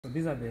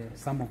these are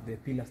some of the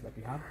pillars that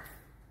we have.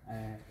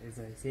 As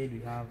I said,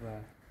 we have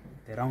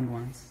the round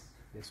ones,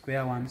 the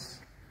square ones.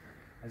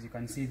 As you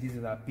can see, this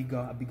is a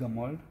bigger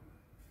mold.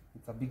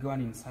 It's a bigger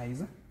one in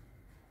size.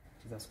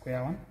 It's a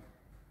square one.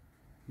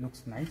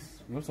 Looks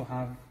nice. We also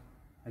have,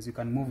 as you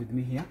can move with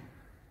me here,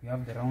 we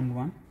have the round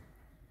one.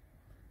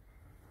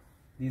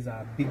 These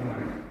are a big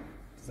one.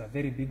 It's a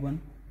very big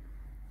one.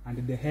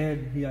 And the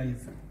head here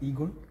is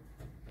eagle.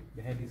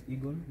 The head is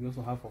eagle. We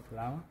also have for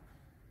flower.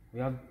 We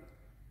have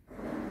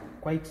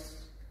quite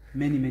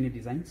many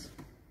designs.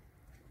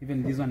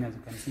 Even this one, as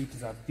you can see, it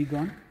is a big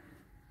one.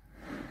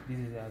 This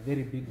is a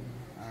very big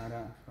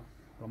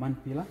Roman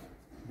pillar.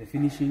 The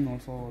finishing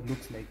also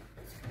looks like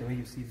the way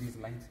you see these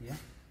lines here.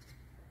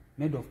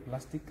 Made of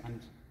plastic and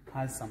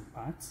has some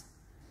parts.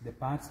 The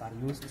parts are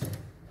used,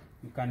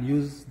 you can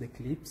use the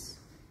clips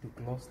to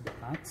close the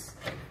parts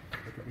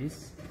like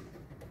this,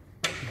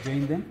 to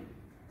join them.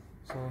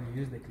 So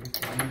you use the clips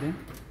to join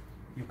them.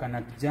 You can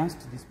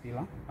adjust this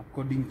pillar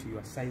according to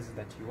your size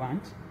that you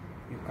want.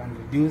 You can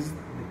reduce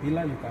the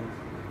pillar, you can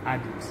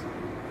add it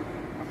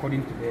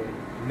according to the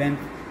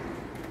length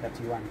that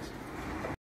you want.